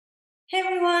Hey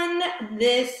everyone,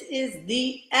 this is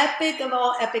the epic of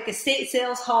all epic estate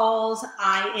sales hauls.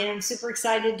 I am super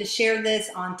excited to share this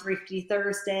on Thrifty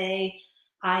Thursday.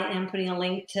 I am putting a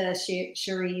link to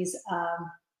Cherie's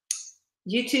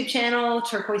YouTube channel,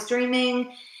 Turquoise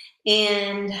Dreaming,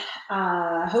 and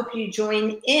hope you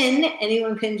join in.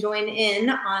 Anyone can join in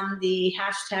on the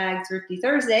hashtag Thrifty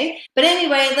Thursday. But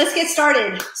anyway, let's get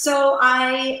started. So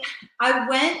I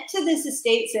went to this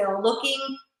estate sale looking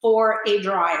for a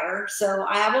dryer. So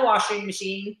I have a washing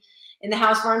machine in the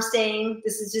house where I'm staying.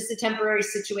 This is just a temporary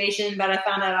situation, but I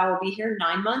found out I will be here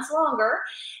 9 months longer.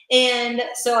 And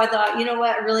so I thought, you know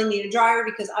what, I really need a dryer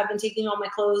because I've been taking all my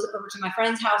clothes over to my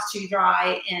friend's house to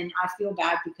dry, and I feel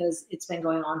bad because it's been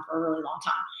going on for a really long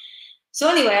time.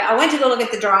 So anyway, I went to go look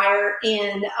at the dryer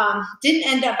and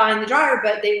didn't end up buying the dryer,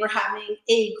 but they were having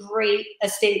a great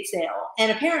estate sale.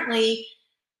 And apparently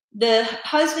the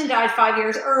husband died 5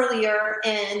 years earlier,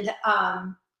 and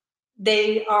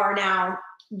they are now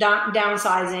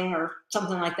downsizing or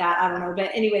something like that. I don't know.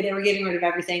 But anyway, they were getting rid of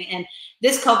everything. And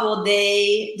this couple,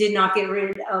 they did not get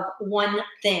rid of one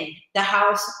thing. The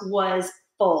house was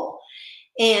full.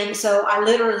 And so I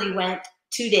literally went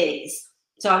 2 days.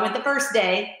 So I went the first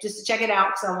day just to check it out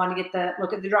because I wanted to get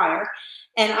look at the dryer.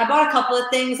 And I bought a couple of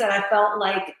things that I felt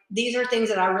like these are things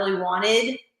that I really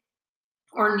wanted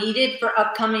or needed for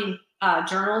upcoming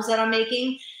journals that I'm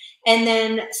making. And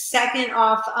then second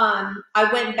off, I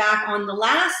went back on the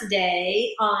last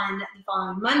day on the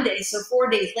following Monday, so 4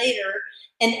 days later,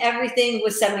 and everything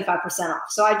was 75% off.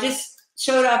 So I just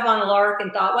showed up on a lark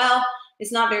and thought, well,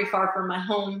 it's not very far from my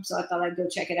home, so I thought I'd go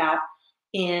check it out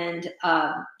and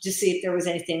just see if there was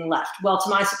anything left. Well, to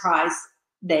my surprise,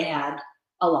 they had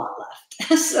a lot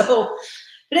left.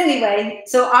 But anyway,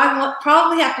 so I will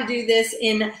probably have to do this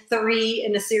in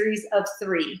a series of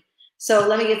 3. So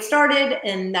let me get started,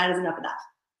 and that is enough of that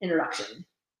introduction.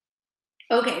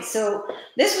 Okay, so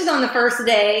this was on the first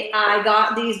day. I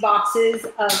got these boxes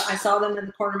I saw them in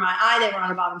the corner of my eye. They were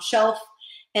on a bottom shelf,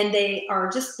 and they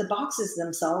are just, the boxes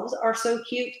themselves are so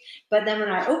cute. But then when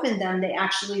I opened them, they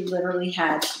actually literally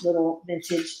had little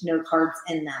vintage note cards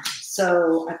in them.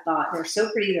 So I thought they're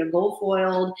so pretty. They're gold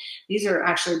foiled. These are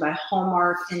actually by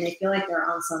Hallmark, and they feel like they're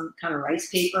on some kind of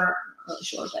rice paper. I'm not really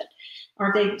sure, but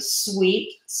aren't they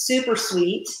sweet? Super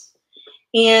sweet.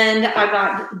 And I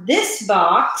got this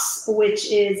box,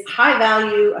 which is high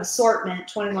value assortment,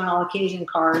 21 all occasion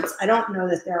cards. I don't know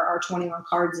that there are 21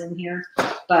 cards in here,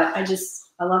 but I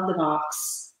love the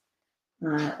box.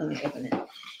 Let me open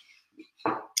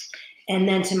it. And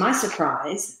then to my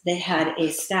surprise, they had a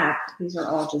stack. These are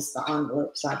all just the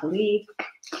envelopes, I believe.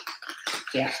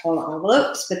 Yeah, all the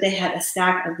envelopes, but they had a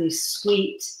stack of these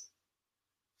sweet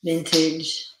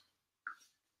vintage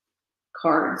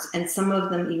cards, and some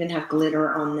of them even have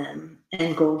glitter on them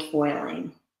and gold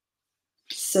foiling.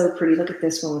 So pretty. Look at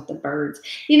this one with the birds.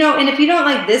 You know, and if you don't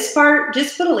like this part,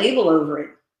 just put a label over it.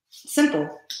 Simple.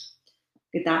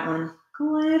 Get that one.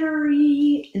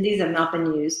 Glittery. And these have not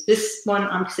been used. This one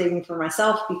I'm saving for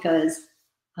myself because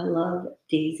I love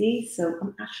daisies. So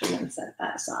I'm actually going to set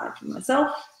that aside for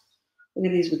myself. Look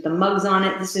at these with the mugs on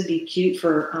it. This would be cute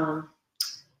for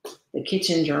the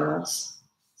kitchen journals.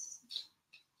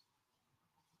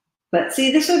 But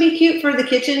see, this would be cute for the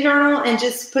kitchen journal, and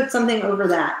just put something over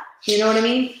that. You know what I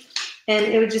mean? And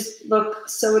it would just look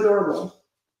so adorable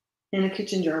in a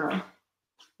kitchen journal.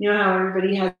 You know how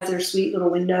everybody has their sweet little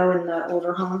window in the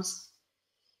older homes?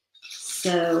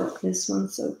 So this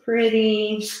one's so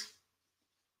pretty.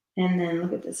 And then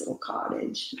look at this little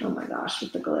cottage. Oh my gosh,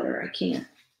 with the glitter. I can't.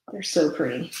 They're so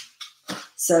pretty.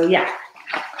 So yeah,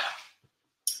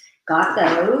 got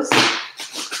those.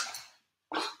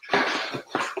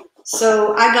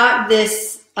 So I got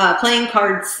this playing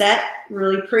card set,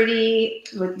 really pretty,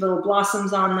 with little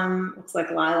blossoms on them. Looks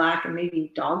like lilac and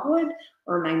maybe dogwood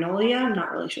or magnolia. I'm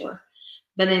not really sure.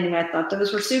 But anyway, I thought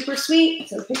those were super sweet.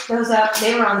 So I picked those up.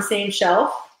 They were on the same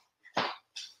shelf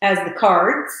as the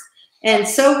cards. And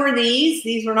so were these.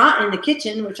 These were not in the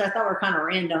kitchen, which I thought were kind of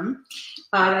random.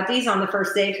 I got these on the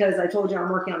first day because I told you I'm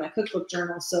working on my cookbook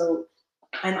journal. So,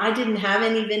 and I didn't have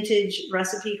any vintage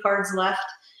recipe cards left.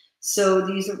 So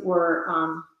these were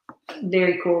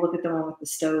very cool. Look at the one with the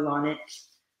stove on it.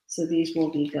 So these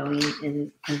will be going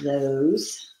in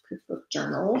those cookbook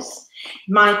journals.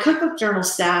 My cookbook journal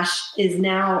stash is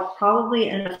now probably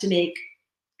enough to make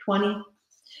 20.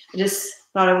 I just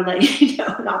thought I would let you know,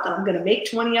 not that I'm going to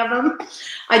make 20 of them.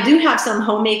 I do have some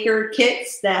homemaker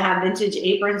kits that have vintage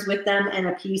aprons with them, and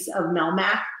a piece of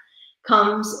Melmac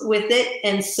comes with it.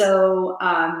 And so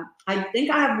I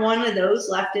think I have one of those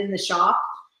left in the shop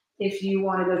if you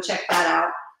want to go check that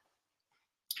out.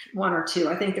 one or two.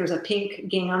 I think there's a pink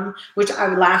gingham, which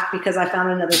I laughed because I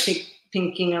found another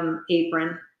pink gingham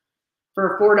apron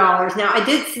for $4. Now I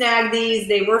did snag these.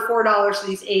 They were $4 for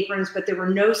these aprons, but there were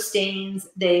no stains.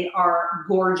 They are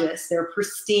gorgeous. They're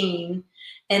pristine.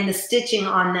 And the stitching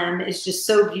on them is just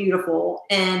so beautiful.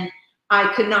 And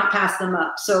I could not pass them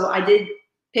up. So I did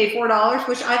pay $4,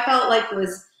 which I felt like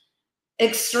was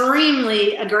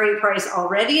extremely a great price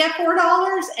already at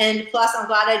 $4. And plus, I'm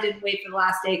glad I didn't wait for the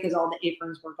last day because all the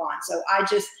aprons were gone. So I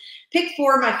just picked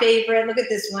four of my favorite. Look at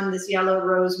this one, this yellow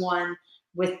rose one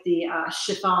with the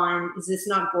chiffon. Is this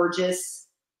not gorgeous?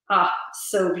 Ah,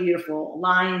 so beautiful.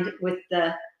 Lined with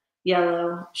the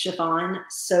yellow chiffon.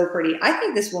 So pretty. I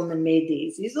think this woman made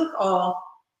these. These look all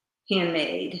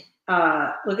handmade.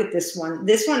 Look at this one.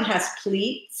 This one has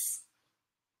pleats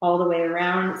all the way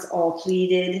around. It's all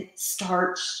pleated,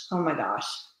 starched. Oh my gosh.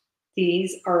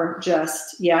 These are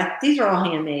just, yeah, these are all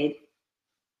handmade.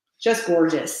 Just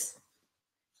gorgeous.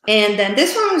 And then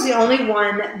this one was the only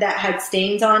one that had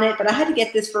stains on it, but I had to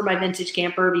get this for my vintage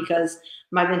camper because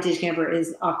my vintage camper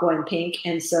is aqua and pink.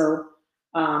 And so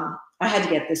I had to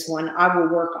get this one. I will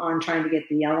work on trying to get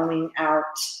the yellowing out.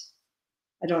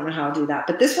 I don't know how I'll do that,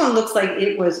 but this one looks like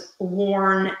it was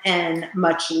worn and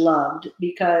much loved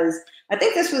because I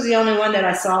think this was the only one that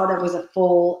I saw that was a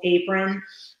full apron,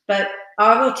 but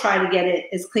I will try to get it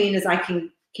as clean as I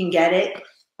can get it.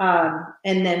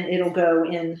 And then it'll go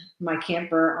in my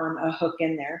camper on a hook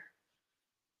in there.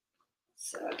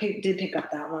 So I did pick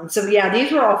up that one. So yeah,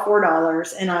 these were all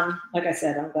 $4. And like I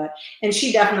said, I'm glad. And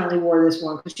she definitely wore this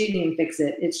one because she didn't even fix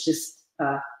it. It's just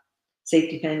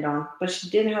safety pinned on. But she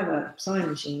did have a sewing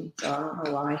machine, so I don't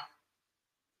know why.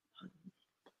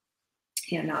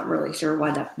 Yeah, not really sure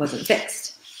why that wasn't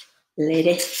fixed.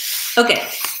 Lady. Okay.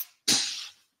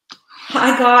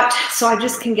 So I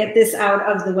just can get this out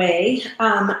of the way.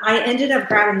 I ended up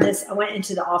grabbing this. I went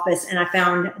into the office and I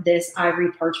found this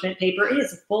ivory parchment paper. It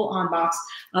is a full-on box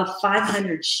of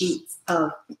 500 sheets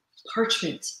of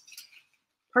parchment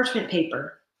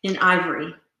paper in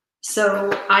ivory. So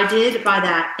I did buy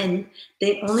that, and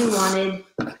they only wanted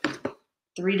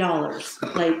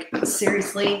 $3. Like,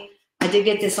 seriously, I did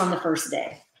get this on the first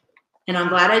day. And I'm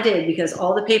glad I did because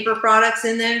all the paper products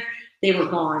in there, they were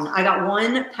gone. I got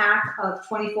one pack of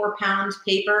 24-pound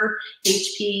paper,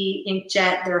 HP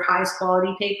inkjet, their highest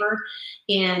quality paper,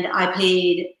 and I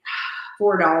paid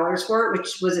 $4 for it,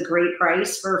 which was a great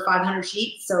price for 500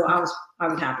 sheets. So I was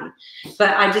happy.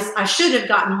 But I should have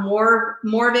gotten more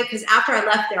of it because after I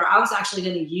left there, I was actually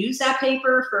going to use that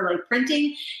paper for like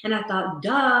printing, and I thought,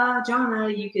 duh,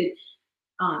 Jonna, you could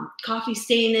coffee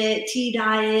stain it, tea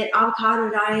dye it,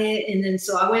 avocado dye it, and then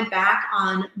so I went back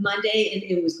on Monday and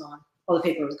it was gone. All the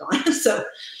paper was gone. So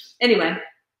anyway,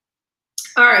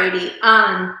 alrighty.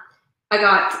 I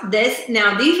got this.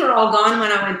 Now these were all gone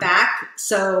when I went back.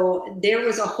 So there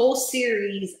was a whole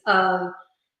series of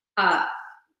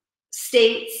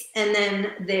states and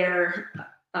then their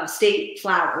state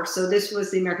flower. So this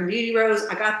was the American Beauty Rose.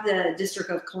 I got the District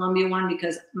of Columbia one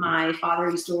because my father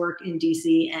used to work in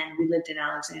DC and we lived in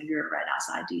Alexandria right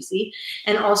outside DC.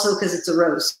 And also because it's a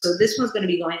rose. So this one's going to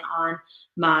be going on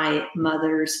my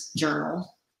mother's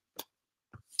journal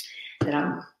that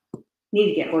I need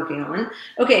to get working on.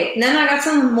 Okay, and then I got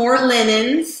some more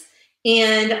linens,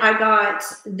 and I got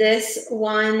this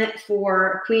one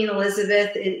for Queen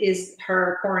Elizabeth. It is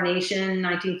her coronation,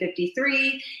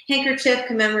 1953 handkerchief,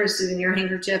 commemorative souvenir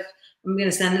handkerchief. I'm going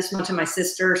to send this one to my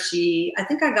sister. I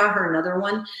think I got her another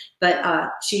one,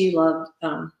 but she loved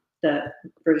the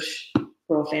British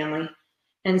royal family.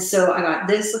 And so I got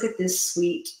this. Look at this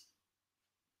sweet,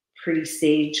 pretty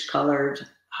sage colored.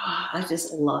 Oh, I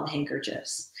just love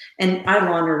handkerchiefs. And I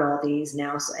laundered all these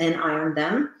now and ironed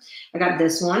them. I got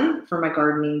this one for my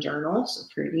gardening journal. So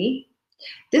pretty.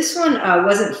 This one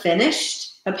wasn't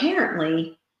finished.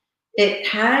 Apparently it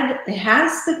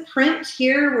has the print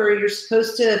here where you're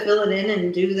supposed to fill it in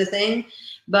and do the thing.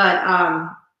 But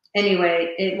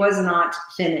anyway, it was not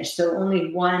finished. So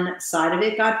only one side of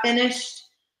it got finished.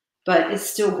 But it's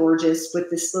still gorgeous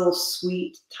with this little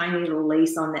sweet, tiny little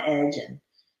lace on the edge. And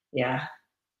yeah.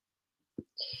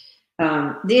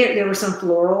 There were some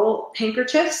floral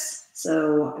handkerchiefs.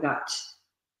 So I got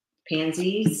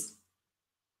pansies.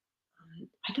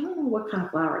 I don't know what kind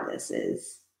of flower this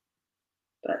is,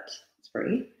 but it's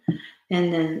pretty.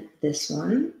 And then this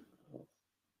one,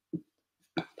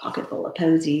 pocket full of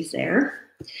posies there.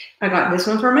 I got this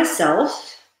one for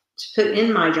myself to put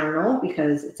in my journal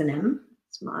because it's an M.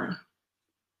 My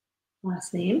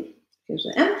last name. Here's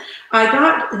the M. I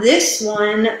got this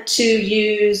one to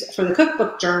use for the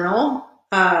cookbook journal.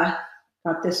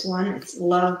 Got this one. It's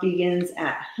Love Begins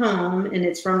at Home, and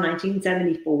it's from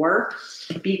 1974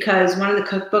 because one of the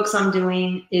cookbooks I'm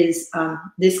doing is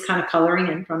this kind of coloring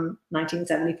and from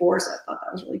 1974, so I thought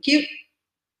that was really cute.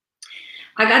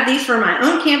 I got these for my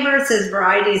own camper. It says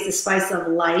Variety is the Spice of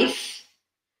Life,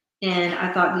 and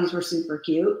I thought these were super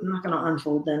cute. I'm not going to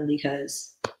unfold them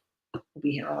because we'll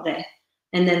be here all day.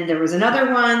 And then there was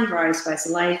another one, Variety Spice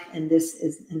of Life, and this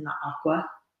is in the aqua.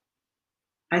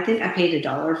 I think I paid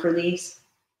 $1 for these.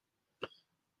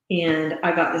 And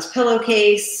I got this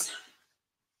pillowcase,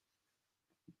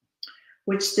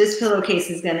 which this pillowcase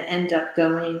is going to end up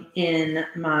going in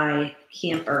my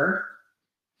camper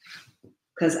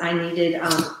because I needed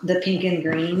the pink and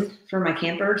green for my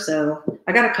camper. So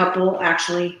I got a couple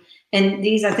actually. And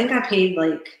these, I think I paid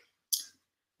like,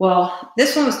 well,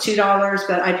 this one was $2,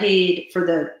 but I paid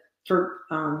for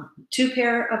 2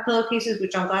 pair of pillowcases,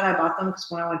 which I'm glad I bought them because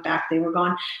when I went back, they were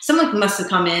gone. Someone must have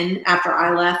come in after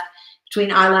I left,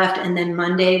 between I left and then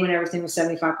Monday when everything was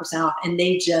 75% off, and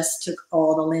they just took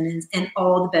all the linens and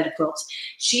all the bed quilts.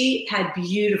 She had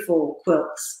beautiful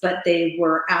quilts, but they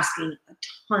were asking a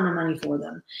ton of money for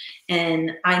them.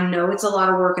 And I know it's a lot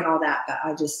of work and all that, but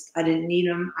I didn't need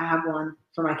them. I have one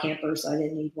for my camper, so I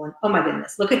didn't need one. Oh my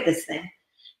goodness, look at this thing.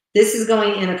 This is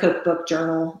going in a cookbook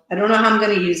journal. I don't know how I'm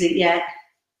going to use it yet,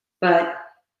 but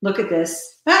look at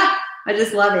this. I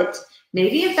just love it.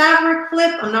 Maybe a fabric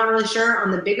flip. I'm not really sure.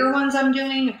 On the bigger ones I'm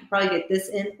doing, I could probably get this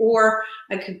in, or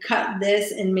I could cut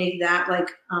this and make that like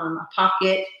a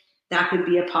pocket. That could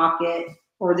be a pocket,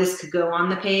 or this could go on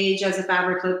the page as a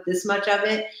fabric flip, this much of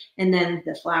it, and then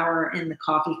the flower and the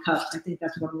coffee cup. I think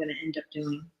that's what I'm going to end up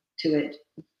doing to it.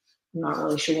 I'm not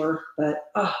really sure, but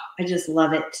oh, I just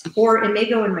love it. Or it may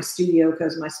go in my studio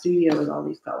because my studio is all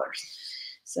these colors.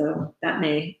 So that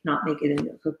may not make it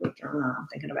into a cookbook journal. I'm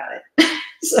thinking about it.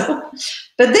 So,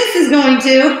 but this is going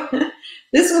to,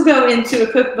 this will go into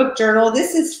a cookbook journal.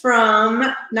 This is from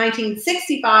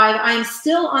 1965. I am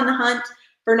still on the hunt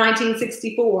for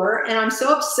 1964, and I'm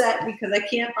so upset because I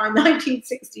can't find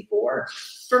 1964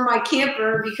 for my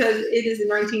camper because it is a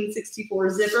 1964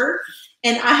 zipper.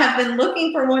 And I have been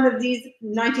looking for one of these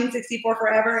 1964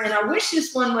 forever, and I wish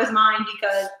this one was mine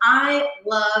because I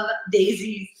love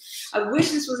daisies. I wish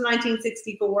this was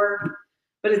 1964,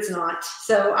 but it's not.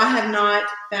 So I have not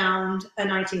found a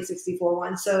 1964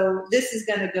 one. So this is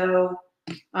going to go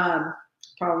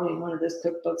probably in one of those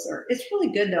cookbooks. Or it's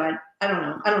really good though. I don't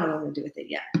know. I don't know what I'm going to do with it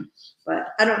yet. But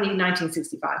I don't need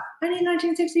 1965. I need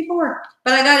 1964.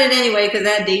 But I got it anyway because it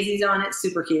had daisies on it.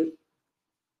 Super cute.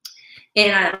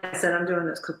 And like I said, I'm doing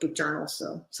those cookbook journals,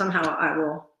 so somehow I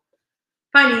will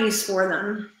find a use for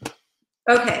them.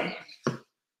 Okay,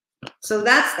 so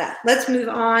that's that. Let's move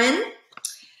on.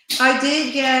 I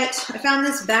found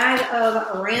this bag of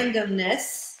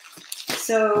randomness.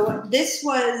 So this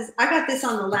was, I got this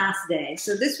on the last day.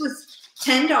 So this was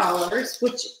 $10,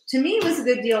 which to me was a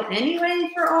good deal anyway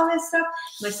for all this stuff.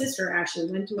 My sister actually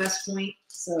went to West Point,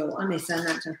 so I may send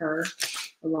that to her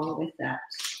along with that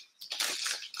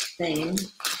thing.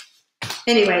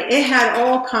 Anyway, it had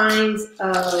all kinds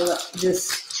of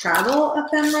just travel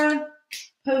ephemera,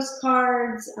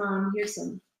 postcards. Here's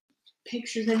some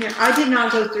pictures in here. I did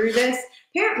not go through this.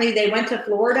 Apparently, they went to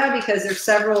Florida because there's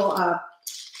several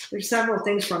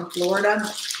things from Florida.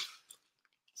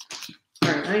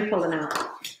 All right, let me pull them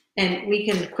out, and we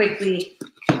can quickly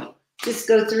just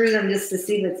go through them just to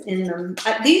see what's in them.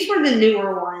 These were the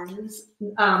newer ones.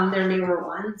 They're newer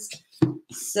ones.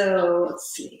 So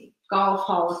let's see. Golf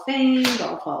Hall of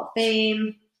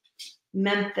Fame,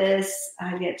 Memphis.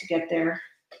 I've yet to get there.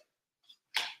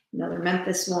 Another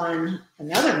Memphis one.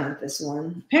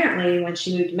 Apparently, when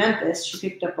she moved to Memphis, she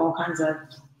picked up all kinds of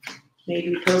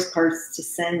maybe postcards to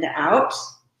send out.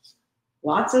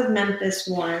 Lots of Memphis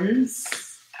ones.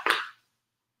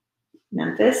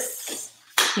 Memphis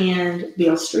and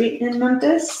Beale Street in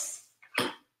Memphis.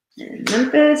 And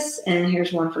Memphis, and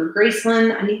here's one for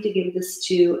Graceland. I need to give this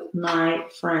to my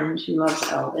friend who loves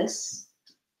Elvis.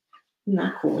 Isn't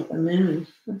that cool with the moon?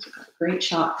 That's a great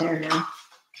shot there now.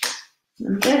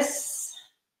 Memphis.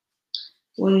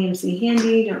 William C.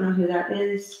 Handy, don't know who that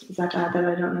is. Is that guy that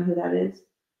I don't know who that is?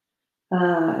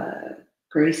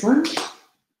 Graceland.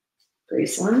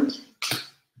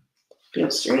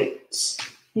 Beale Street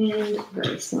and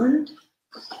Graceland.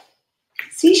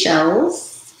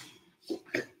 Seashells.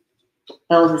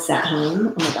 Elvis at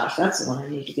Home. Oh my gosh, that's the one I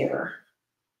need to give her.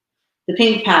 The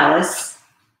Pink Palace.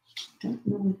 I don't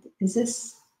know. Is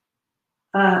this?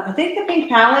 I think the Pink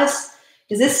Palace.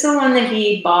 Is this the one that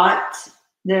he bought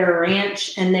their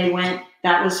ranch and they went?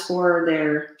 That was for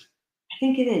their. I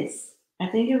think it is. I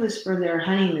think it was for their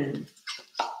honeymoon.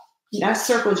 That's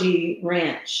Circle G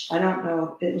Ranch. I don't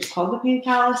know if it was called the Pink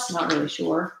Palace. Not really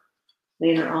sure.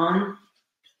 Later on.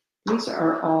 These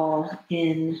are all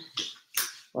in,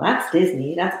 well, that's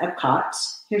Disney. That's Epcot.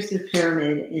 Here's the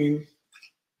pyramid in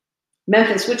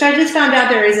Memphis, which I just found out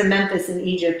there is a Memphis in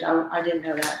Egypt. I didn't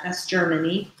know that. That's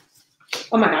Germany.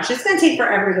 Oh my gosh, it's going to take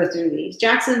forever to go through these.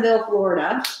 Jacksonville,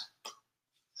 Florida.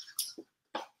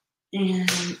 And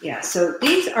yeah, so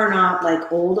these are not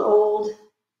like old.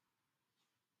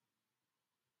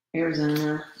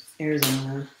 Arizona.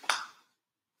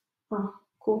 Oh,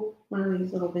 cool. One of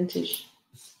these little vintage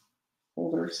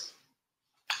holders.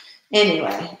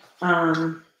 Anyway,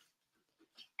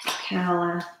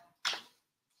 Cala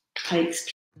Pikes.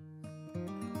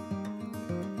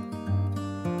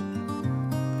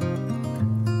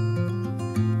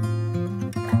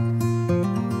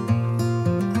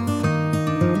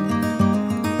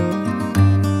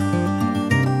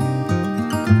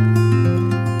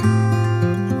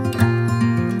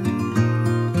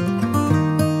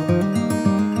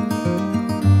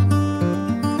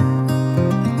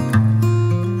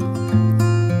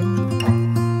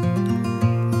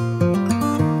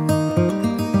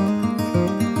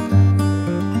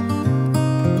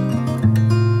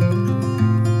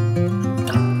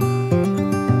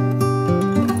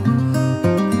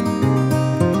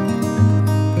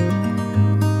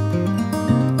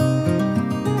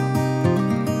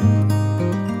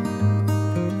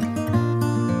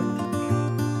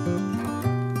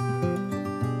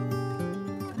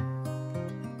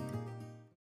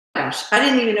 I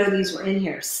didn't even know these were in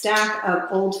here. Stack of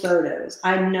old photos.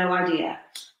 I had no idea.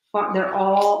 They're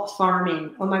all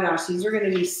farming. Oh my gosh, these are going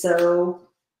to be so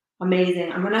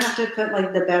amazing. I'm going to have to put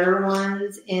like the better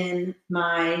ones in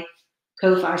my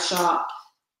Ko-Fi shop.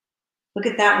 Look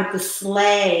at that with the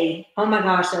sleigh. Oh my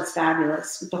gosh, that's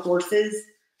fabulous. With the horses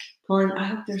pulling. I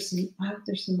hope there's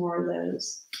some more of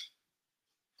those.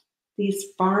 These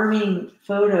farming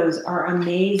photos are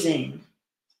amazing.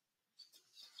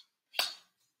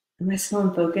 Am I still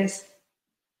in focus?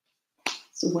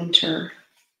 It's winter.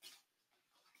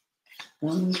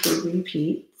 Those were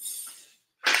repeats.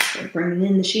 They're bringing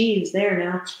in the sheaves there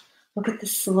now. Look at the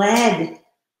sled. Look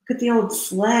at the old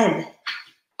sled.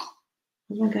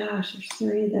 Oh my gosh, there's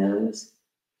 3 of those.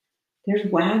 There's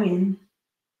wagon.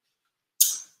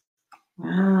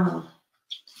 Wow.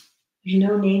 There's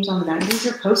no names on the back. These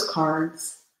are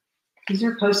postcards.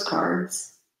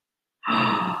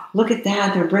 Look at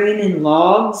that. They're bringing in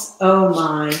logs. Oh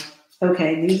my.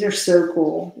 Okay, these are so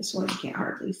cool. This one you can't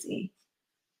hardly see.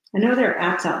 I know there are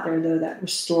apps out there, though, that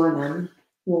restore them.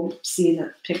 We'll see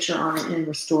the picture on it and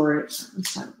restore it.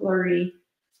 It's kind of blurry.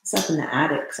 It's up in the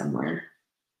attic somewhere.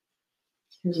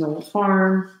 Here's an old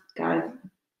farm. Guy,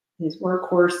 his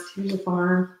workhorse. Here's a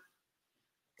farm.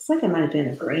 Looks like it might have been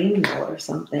a grain mill or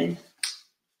something.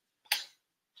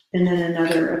 And then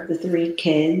another of the 3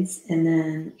 kids. And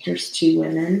then here's 2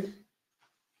 women.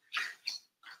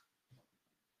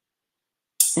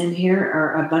 And here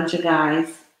are a bunch of guys.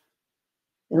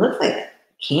 It looks like a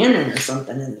cannon or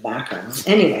something in the background.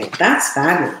 Anyway, that's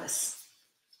fabulous.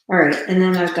 All right, and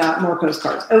then I've got more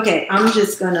postcards. Okay, I'm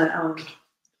just gonna,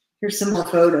 here's some more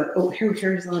photos. Oh,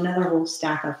 here's another whole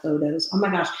stack of photos. Oh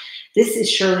my gosh, this is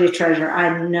surely a treasure. I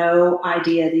had no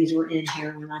idea these were in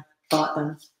here when I bought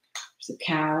them. There's a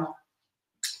cow.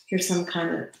 Here's some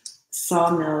kind of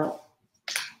sawmill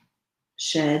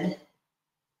shed.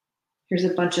 Here's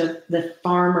a bunch of the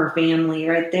farmer family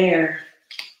right there.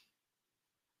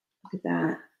 Look at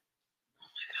that. Oh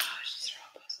my gosh, these are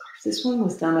all postcards. This one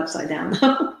was done upside down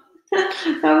though.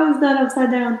 That was done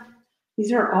upside down.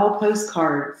 These are all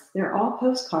postcards. They're all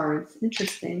postcards.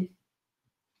 Interesting.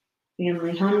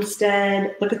 Family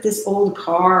homestead. Look at this old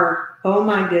car. Oh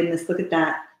my goodness, look at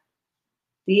that.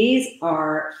 These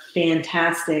are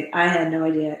fantastic. I had no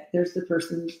idea. There's the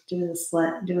person doing the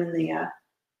sled, doing the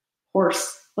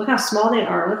horse. Look how small they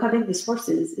are. Look how big this horse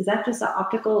is. Is that just an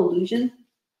optical illusion?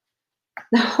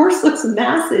 The horse looks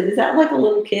massive. Is that like a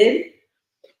little kid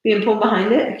being pulled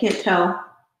behind it? I can't tell.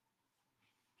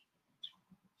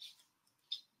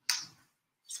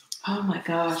 Oh my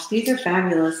gosh, these are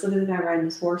fabulous. Look at the guy riding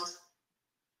his horse.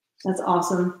 That's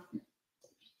awesome.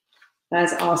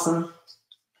 That's awesome.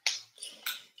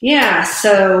 Yeah,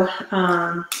 so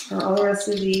for all the rest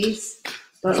of these,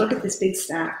 but look at this big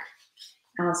stack.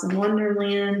 Alice in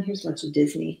Wonderland. Here's a bunch of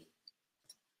Disney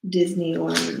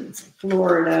ones.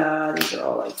 Florida. These are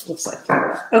all like, looks like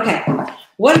Florida. Okay,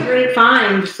 what a great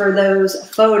find for those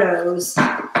photos.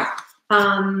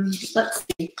 Let's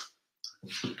see.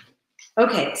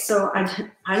 Okay, so I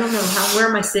don't know where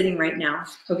am I sitting right now?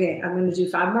 Okay, I'm going to do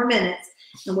 5 more minutes.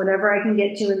 and whatever I can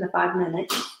get to in the 5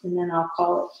 minutes, and then I'll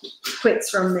call it quits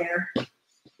from there.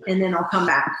 And then I'll come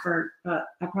back for,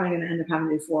 I'm probably going to end up having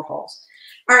to do 4 hauls.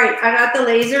 All right, I got the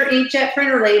laser inkjet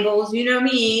printer labels. You know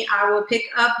me, I will pick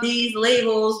up these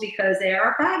labels because they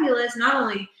are fabulous. Not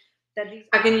only that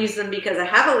I can use them because I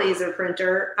have a laser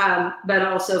printer, but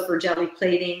also for jelly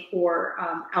plating or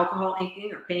alcohol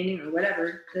inking or painting or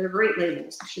whatever. They're great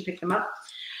labels. You should pick them up.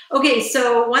 Okay,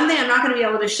 so one thing I'm not going to be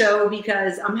able to show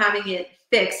because I'm having it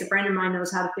fixed. A friend of mine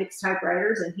knows how to fix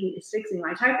typewriters, and he is fixing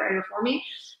my typewriter for me.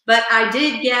 But I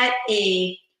did get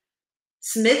a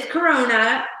Smith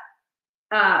Corona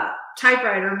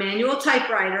typewriter, manual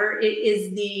typewriter. It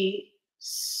is the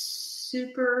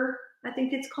Super, I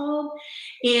think it's called.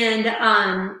 And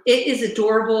it is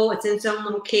adorable. It's in its own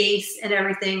little case and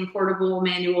everything, portable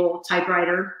manual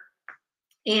typewriter.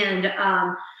 And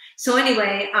so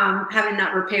anyway, having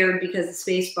that repaired because the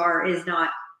space bar is not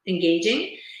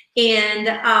engaging.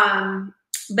 And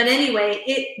but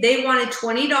anyway, they wanted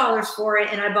 $20 for it,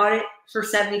 and I bought it for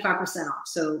 75% off.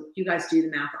 So you guys do the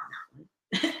math on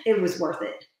that one. It was worth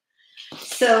it.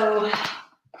 So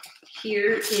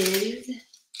here is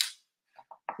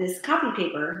this copy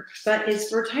paper, but it's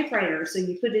for typewriter. So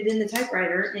you put it in the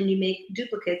typewriter and you make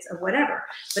duplicates of whatever.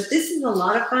 But this is a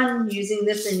lot of fun using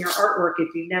this in your artwork.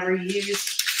 If you've never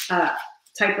used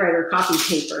typewriter copy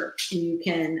paper, you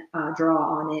can draw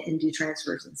on it and do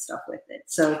transfers and stuff with it.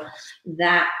 So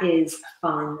that is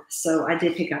fun. So I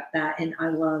did pick up that, and I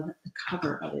love the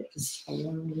cover of it. This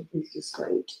alone is just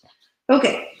great.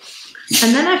 Okay,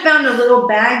 and then I found a little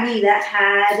baggie that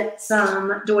had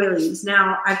some doilies.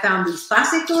 Now, I found these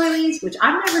plastic doilies, which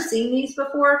I've never seen these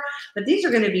before, but these are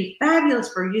going to be fabulous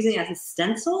for using as a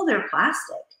stencil. They're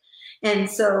plastic. And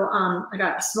so I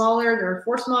got a smaller, there are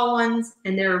 4 small ones,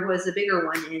 and there was a bigger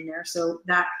one in there. So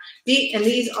that, and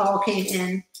these all came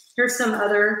in. Here's some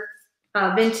other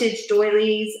vintage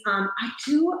doilies. I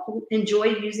do enjoy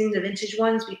using the vintage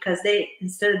ones because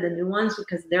instead of the new ones,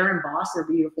 because they're embossed, they're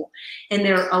beautiful. And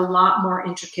they're a lot more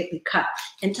intricately cut.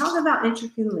 And talk about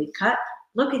intricately cut,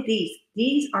 look at these.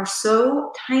 These are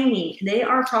so tiny. They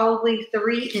are probably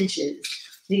 3 inches.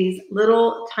 These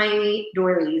little tiny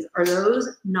doilies. Are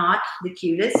those not the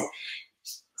cutest?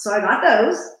 So I got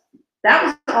those. That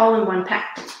was all in one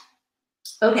pack.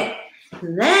 Okay,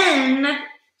 then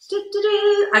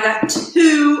I got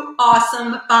 2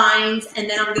 awesome finds, and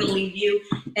then I'm gonna leave you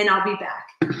and I'll be back.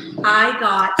 I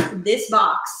got this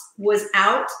box, was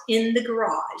out in the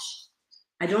garage.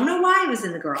 I don't know why it was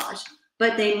in the garage,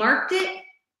 but they marked it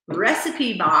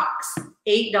recipe box,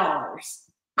 $8.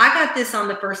 I got this on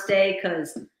the first day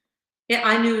because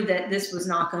I knew that this was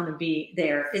not going to be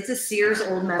there. It's a Sears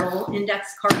old metal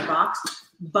index card box,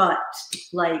 but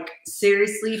like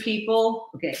seriously, people.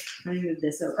 Okay, let me move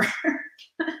this over.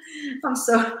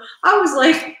 I was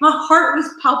like, my heart was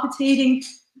palpitating.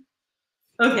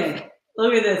 Okay,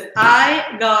 look at this.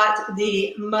 I got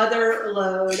the mother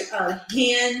load of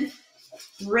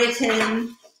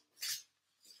handwritten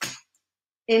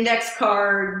index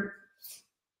card,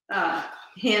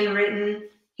 handwritten,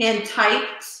 hand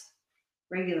typed,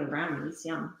 regular brownies,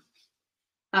 yum.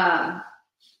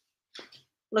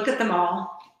 Look at them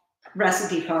all.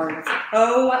 Recipe cards.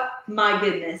 Oh my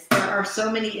goodness. There are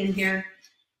so many in here.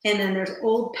 And then there's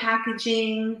old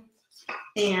packaging,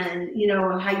 and you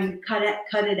know how you cut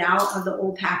it out of the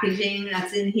old packaging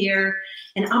that's in here.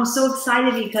 And I'm so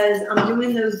excited because I'm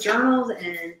doing those journals,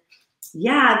 and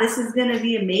yeah, this is gonna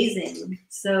be amazing.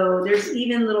 So there's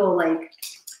even little like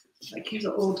here's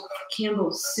an old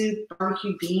Campbell's soup,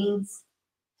 barbecue beans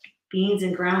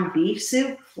and ground beef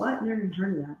soup. What? Never even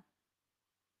heard of that.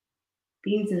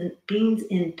 Beans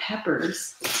and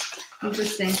peppers.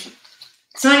 Interesting.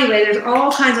 So anyway, there's all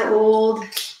kinds of old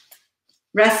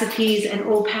recipes and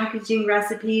old packaging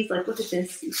recipes. Like, look at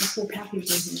this. This whole package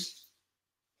in here.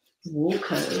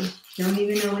 Woolco. Don't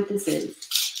even know what this is.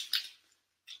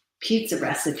 Pizza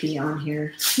recipe on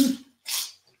here.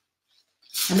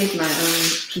 I make my own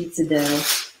pizza dough.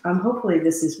 Hopefully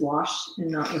this is washed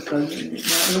and not with bugs in it.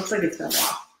 No, it looks like it's been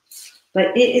washed.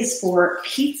 But it is for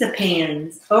pizza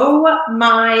pans. Oh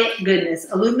my goodness.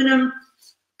 Aluminum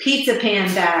pizza pan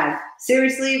bag.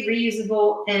 Seriously,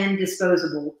 reusable and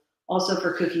disposable. Also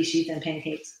for cookie sheets and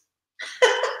pancakes.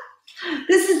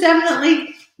 This is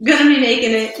definitely going to be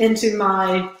making it into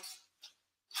my,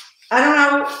 I don't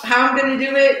know how I'm going to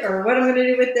do it or what I'm going to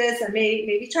do with this. I may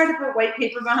maybe try to put white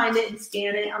paper behind it and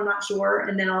scan it. I'm not sure.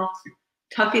 And then I'll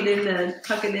tuck it in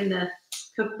the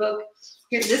cookbook.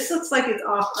 Here, this looks like it's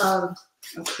off of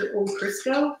old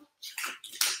Crisco.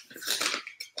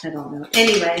 I don't know.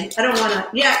 Anyway, I don't want to.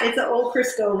 Yeah, it's an old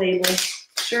Crisco label.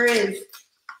 Sure is.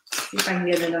 See if I can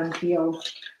get it unpeeled.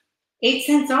 8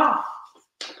 cents off.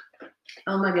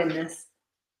 Oh my goodness.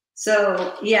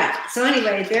 So yeah. So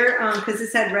anyway, they're because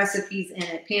this had recipes in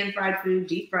it: pan fried food,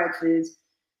 deep fried foods,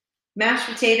 mashed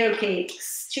potato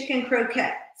cakes, chicken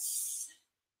croquettes,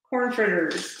 corn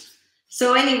fritters.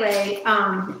 So anyway,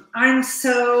 I'm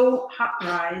so hot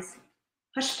rise,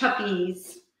 hush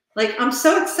puppies. Like I'm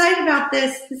so excited about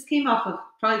this. This came off of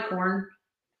probably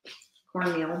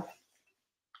cornmeal.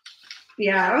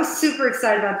 Yeah, I was super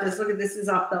excited about this. Look at this is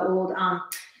off the old.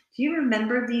 Do you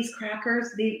remember these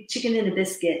crackers? The chicken and a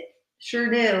biscuit.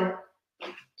 Sure do.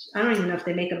 I don't even know if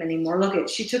they make them anymore. Look at,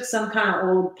 she took some kind of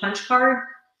old punch card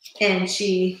and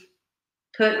she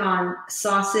put on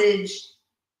sausage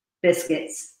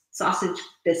biscuits.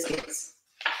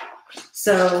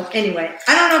 So anyway,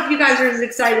 I don't know if you guys are as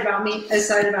excited about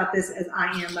this as I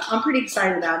am, but I'm pretty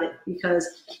excited about it because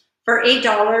for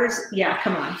 $8, yeah,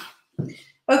 come on.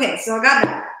 Okay, so I got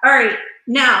that. All right,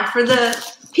 now for the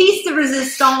piece de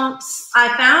resistance,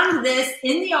 I found this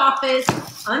in the office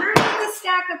underneath a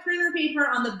stack of printer paper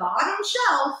on the bottom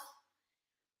shelf.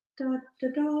 Da, da,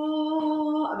 da.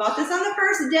 I bought this on the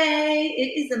first day.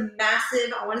 It is a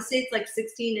massive, I want to say it's like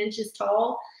 16 inches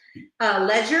tall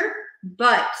ledger,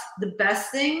 but the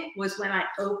best thing was when I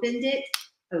opened it,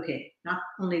 okay, not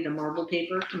only the marble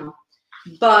paper, come on,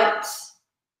 but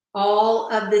all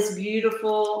of this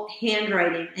beautiful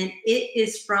handwriting, and it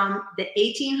is from the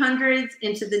 1800s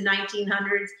into the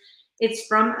 1900s. It's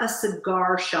from a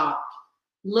cigar shop.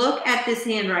 Look at this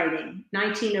handwriting,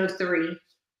 1903.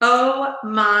 Oh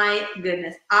my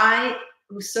goodness, I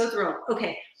was so thrilled.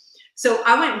 Okay, so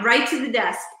I went right to the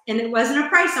desk, and it wasn't a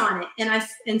price on it,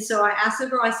 and so I asked the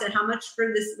girl. I said, "How much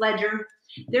for this ledger?"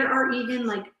 There are even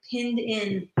like pinned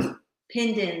in.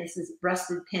 This is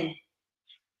rusted pin.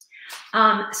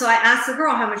 So I asked the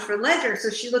girl how much for ledger. So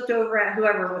she looked over at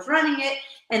whoever was running it,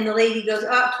 and the lady goes,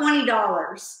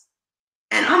 $20.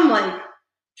 And I'm like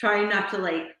trying not to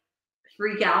like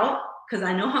freak out because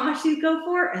I know how much these go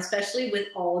for, especially with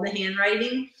all the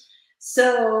handwriting.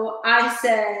 So I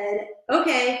said,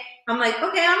 okay. I'm like,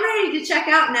 okay, I'm ready to check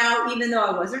out now, even though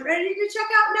I wasn't ready to check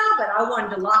out now, but I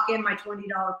wanted to lock in my $20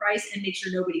 price and make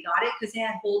sure nobody got it because they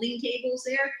had holding tables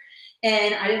there.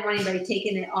 And I didn't want anybody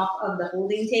taking it off of the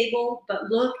holding table. But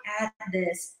look at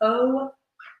this. Oh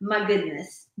my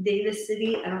goodness. Davis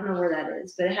City. I don't know where that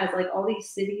is, but it has like all these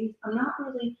cities. I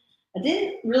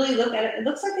didn't really look at it. It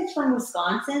looks like it's from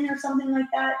Wisconsin or something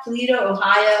like that. Toledo,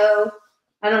 Ohio.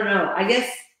 I don't know. I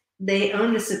guess they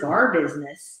owned a cigar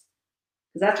business.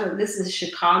 Because that's what this is,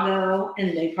 Chicago.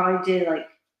 And they probably did like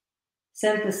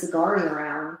sent the cigars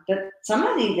around. But some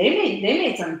of these, they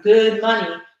made some good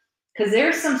money. Because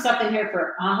there's some stuff in here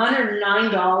for $109,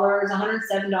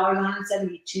 $107,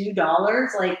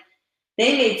 $172. Like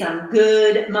they made some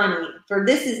good money. For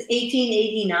this is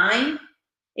 1889,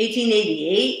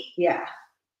 1888. Yeah.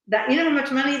 That, you know how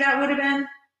much money that would have been?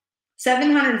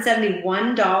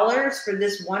 $771 for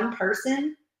this one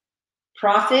person.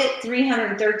 Profit,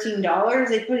 $313.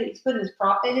 They put his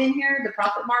profit in here, the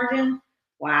profit margin.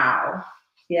 Wow.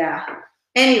 Yeah.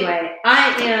 Anyway,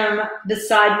 I am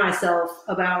beside myself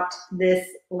about this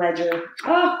ledger.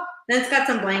 Oh, then it's got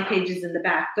some blank pages in the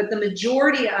back, but the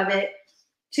majority of it,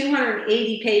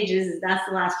 280 pages, that's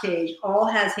the last page, all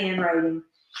has handwriting.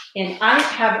 And I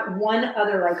have one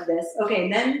other like this. Okay,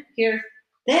 and then here,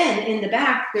 then in the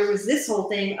back, there was this whole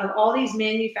thing of all these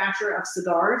manufacturer of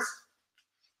cigars,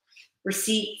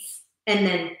 receipts, and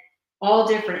then all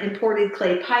different imported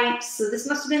clay pipes. So this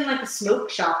must have been like a smoke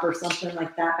shop or something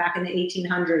like that back in the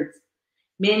 1800s.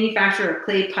 Manufacturer of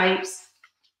clay pipes.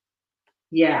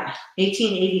 Yeah,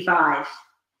 1885.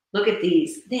 Look at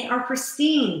these. They are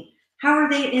pristine. How are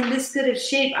they in this good of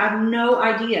shape? I have no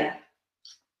idea.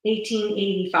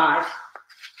 1885.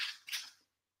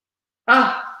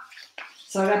 Oh,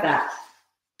 so I got that.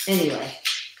 Anyway,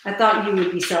 I thought you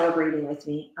would be celebrating with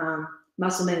me.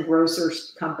 Musselman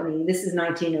Grocers Company. This is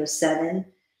 1907.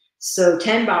 So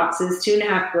 10 boxes,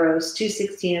 2.5 gross,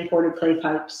 216 imported clay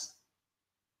pipes.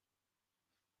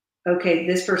 Okay,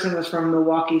 this person was from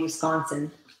Milwaukee,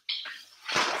 Wisconsin.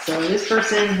 So this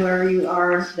person, whoever you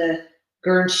are, the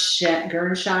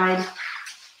Gernscheid.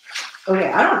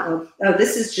 Okay, I don't know. Oh,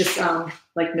 this is just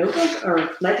like notebook or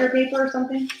ledger paper or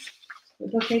something.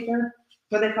 Notebook paper.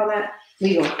 What do they call that?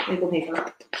 Legal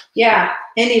paper. Yeah.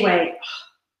 Anyway.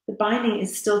 The binding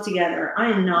is still together. I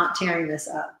am not tearing this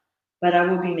up, but I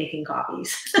will be making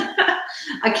copies.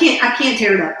 I can't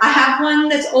tear it up. I have one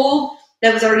that's old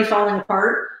that was already falling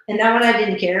apart, and that one I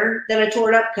didn't care that I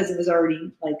tore it up because it was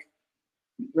already like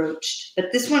roached.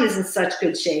 But this one is in such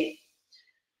good shape.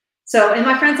 So, and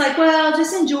my friend's like, well,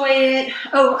 just enjoy it.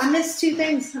 Oh, I missed two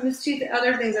things. I missed two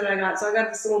other things that I got. So I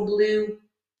got this little blue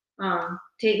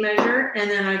tape measure,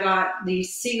 and then I got the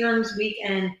Seagram's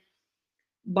Weekend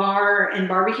Bar and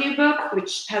Barbecue book,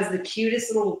 which has the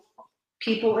cutest little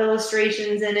people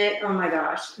illustrations in it. Oh my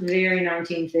gosh, very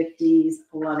 1950s.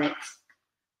 Love it.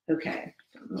 Okay,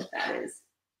 don't know what that is.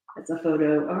 That's a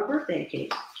photo of a birthday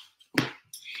cake.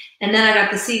 And then I got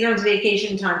the Seagram's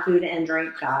Vacation Time Food and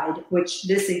Drink Guide, which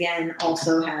this again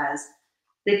also has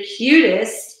the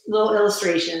cutest little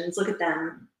illustrations. Look at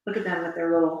them. Look at them with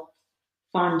their little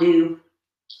fondue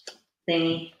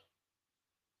thingy.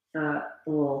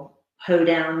 Little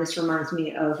hoedown. This reminds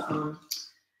me of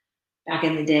back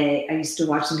in the day, I used to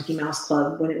watch the Mickey Mouse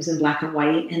Club when it was in black and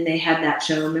white, and they had that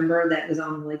show, remember, that was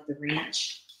on like the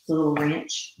ranch, the little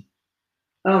ranch.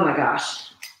 Oh my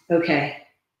gosh. Okay.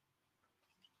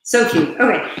 So cute.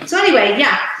 Okay. So anyway,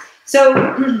 yeah. So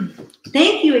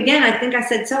thank you again. I think I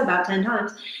said so about 10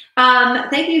 times.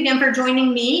 Thank you again for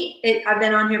joining me. I've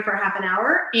been on here for half an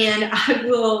hour, and I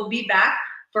will be back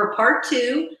for part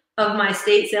 2 of my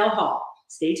state sale haul.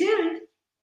 Stay tuned.